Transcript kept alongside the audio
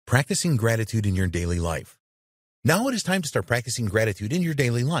Practicing gratitude in your daily life. Now it is time to start practicing gratitude in your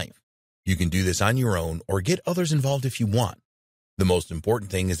daily life. You can do this on your own or get others involved if you want. The most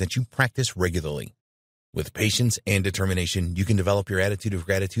important thing is that you practice regularly. With patience and determination, you can develop your attitude of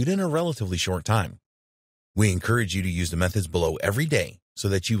gratitude in a relatively short time. We encourage you to use the methods below every day so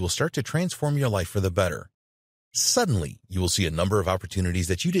that you will start to transform your life for the better. Suddenly, you will see a number of opportunities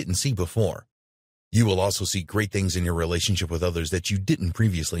that you didn't see before. You will also see great things in your relationship with others that you didn't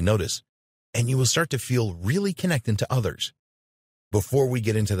previously notice, and you will start to feel really connected to others. Before we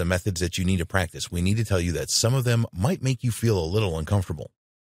get into the methods that you need to practice, we need to tell you that some of them might make you feel a little uncomfortable,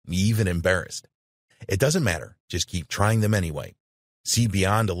 even embarrassed. It doesn't matter, just keep trying them anyway. See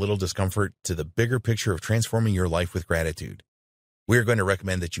beyond a little discomfort to the bigger picture of transforming your life with gratitude. We are going to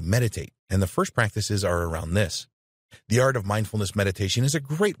recommend that you meditate, and the first practices are around this. The art of mindfulness meditation is a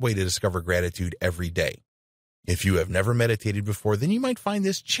great way to discover gratitude every day. If you have never meditated before, then you might find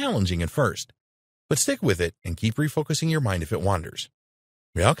this challenging at first. But stick with it and keep refocusing your mind if it wanders.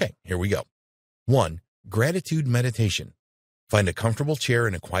 Okay, here we go. 1. Gratitude meditation. Find a comfortable chair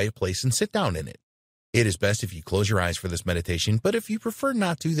in a quiet place and sit down in it. It is best if you close your eyes for this meditation, but if you prefer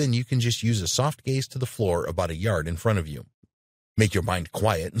not to, then you can just use a soft gaze to the floor about a yard in front of you. Make your mind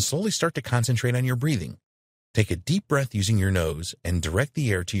quiet and slowly start to concentrate on your breathing. Take a deep breath using your nose and direct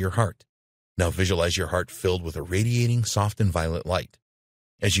the air to your heart. Now visualize your heart filled with a radiating, soft and violet light.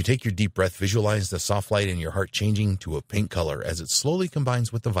 As you take your deep breath, visualize the soft light in your heart changing to a pink color as it slowly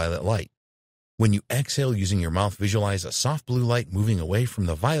combines with the violet light. When you exhale using your mouth, visualize a soft blue light moving away from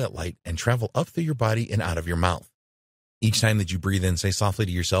the violet light and travel up through your body and out of your mouth. Each time that you breathe in, say softly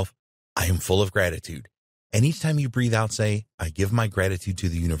to yourself, "I am full of gratitude." And each time you breathe out, say, "I give my gratitude to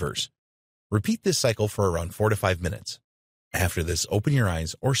the universe." Repeat this cycle for around 4 to 5 minutes. After this, open your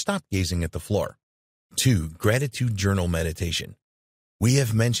eyes or stop gazing at the floor. 2. Gratitude journal meditation. We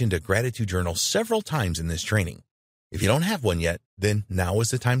have mentioned a gratitude journal several times in this training. If you don't have one yet, then now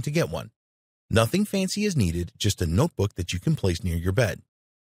is the time to get one. Nothing fancy is needed, just a notebook that you can place near your bed.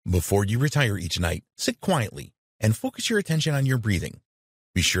 Before you retire each night, sit quietly and focus your attention on your breathing.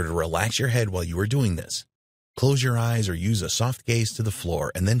 Be sure to relax your head while you are doing this. Close your eyes or use a soft gaze to the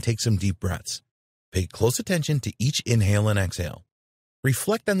floor and then take some deep breaths. Pay close attention to each inhale and exhale.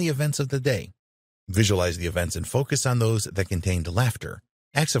 Reflect on the events of the day. Visualize the events and focus on those that contained laughter,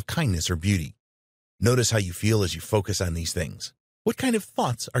 acts of kindness, or beauty. Notice how you feel as you focus on these things. What kind of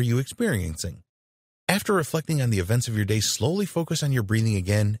thoughts are you experiencing? After reflecting on the events of your day, slowly focus on your breathing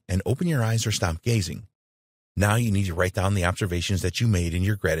again and open your eyes or stop gazing. Now you need to write down the observations that you made in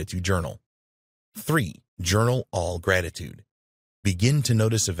your gratitude journal. 3. Journal all gratitude. Begin to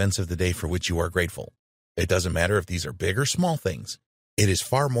notice events of the day for which you are grateful. It doesn't matter if these are big or small things. It is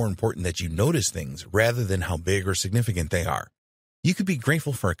far more important that you notice things rather than how big or significant they are. You could be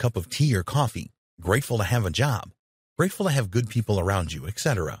grateful for a cup of tea or coffee, grateful to have a job, grateful to have good people around you,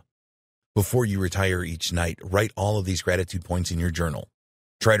 etc. Before you retire each night, write all of these gratitude points in your journal.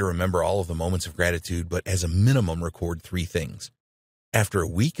 Try to remember all of the moments of gratitude, but as a minimum record 3 things. After a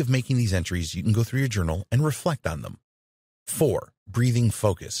week of making these entries, you can go through your journal and reflect on them. 4. Breathing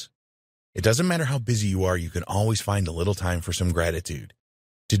focus. It doesn't matter how busy you are, you can always find a little time for some gratitude.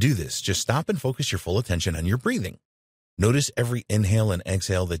 To do this, just stop and focus your full attention on your breathing. Notice every inhale and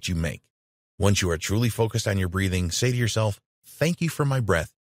exhale that you make. Once you are truly focused on your breathing, say to yourself, "Thank you for my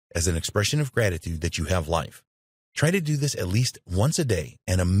breath," as an expression of gratitude that you have life. Try to do this at least once a day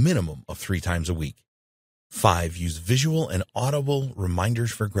and a minimum of 3 times a week. 5. Use visual and audible reminders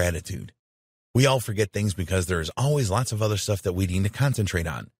for gratitude. We all forget things because there is always lots of other stuff that we need to concentrate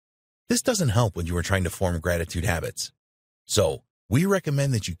on. This doesn't help when you are trying to form gratitude habits. So, we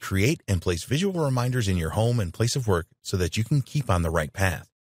recommend that you create and place visual reminders in your home and place of work so that you can keep on the right path.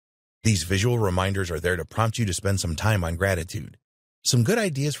 These visual reminders are there to prompt you to spend some time on gratitude. Some good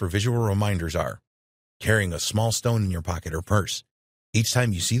ideas for visual reminders are carrying a small stone in your pocket or purse. Each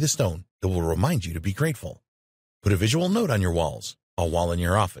time you see the stone, it will remind you to be grateful. Put a visual note on your walls, a wall in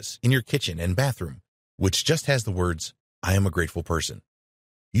your office, in your kitchen and bathroom, which just has the words, "I am a grateful person."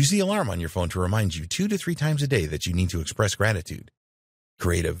 Use the alarm on your phone to remind you 2 to 3 times a day that you need to express gratitude.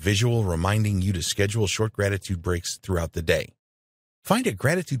 Create a visual reminding you to schedule short gratitude breaks throughout the day. Find a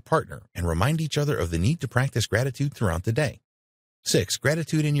gratitude partner and remind each other of the need to practice gratitude throughout the day. 6.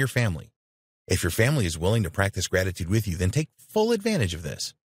 Gratitude in your family. If your family is willing to practice gratitude with you, then take full advantage of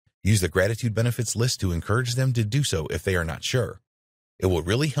this. Use the gratitude benefits list to encourage them to do so if they are not sure. It will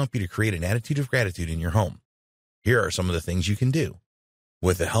really help you to create an attitude of gratitude in your home. Here are some of the things you can do.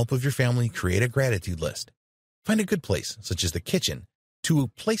 With the help of your family, create a gratitude list. Find a good place, such as the kitchen, to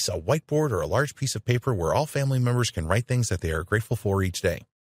place a whiteboard or a large piece of paper where all family members can write things that they are grateful for each day.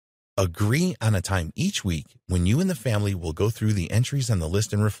 Agree on a time each week when you and the family will go through the entries on the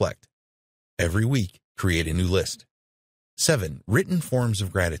list and reflect. Every week, create a new list. 7. Written forms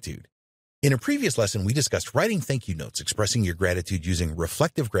of gratitude. In a previous lesson, we discussed writing thank you notes expressing your gratitude using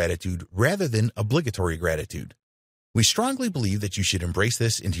reflective gratitude rather than obligatory gratitude. We strongly believe that you should embrace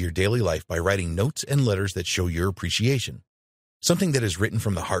this into your daily life by writing notes and letters that show your appreciation. Something that is written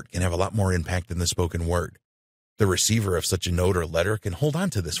from the heart can have a lot more impact than the spoken word. The receiver of such a note or letter can hold on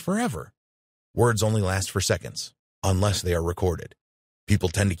to this forever. Words only last for seconds, unless they are recorded. People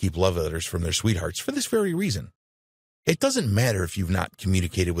tend to keep love letters from their sweethearts for this very reason. It doesn't matter if you've not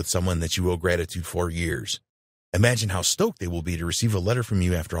communicated with someone that you owe gratitude for years. Imagine how stoked they will be to receive a letter from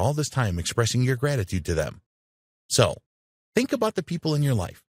you after all this time expressing your gratitude to them. So, think about the people in your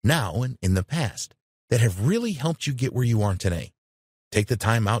life, now and in the past, that have really helped you get where you are today. Take the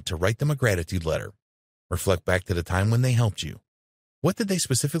time out to write them a gratitude letter. Reflect back to the time when they helped you. What did they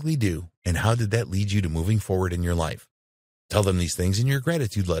specifically do, and how did that lead you to moving forward in your life? Tell them these things in your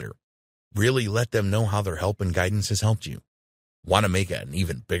gratitude letter. Really let them know how their help and guidance has helped you. Want to make an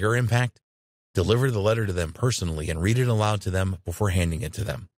even bigger impact? Deliver the letter to them personally and read it aloud to them before handing it to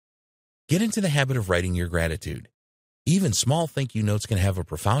them. Get into the habit of writing your gratitude. Even small thank you notes can have a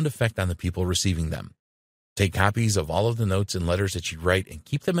profound effect on the people receiving them. Take copies of all of the notes and letters that you write and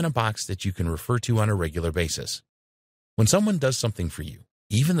keep them in a box that you can refer to on a regular basis. When someone does something for you,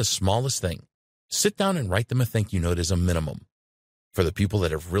 even the smallest thing, sit down and write them a thank you note as a minimum. For the people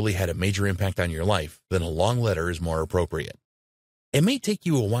that have really had a major impact on your life, then a long letter is more appropriate. It may take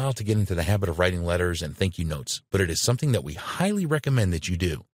you a while to get into the habit of writing letters and thank you notes, but it is something that we highly recommend that you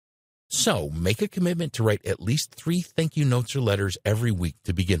do. So, make a commitment to write at least 3 thank you notes or letters every week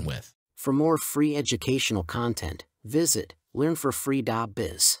to begin with. For more free educational content, visit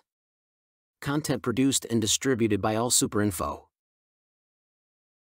learnforfree.biz. Content produced and distributed by AllSuperInfo.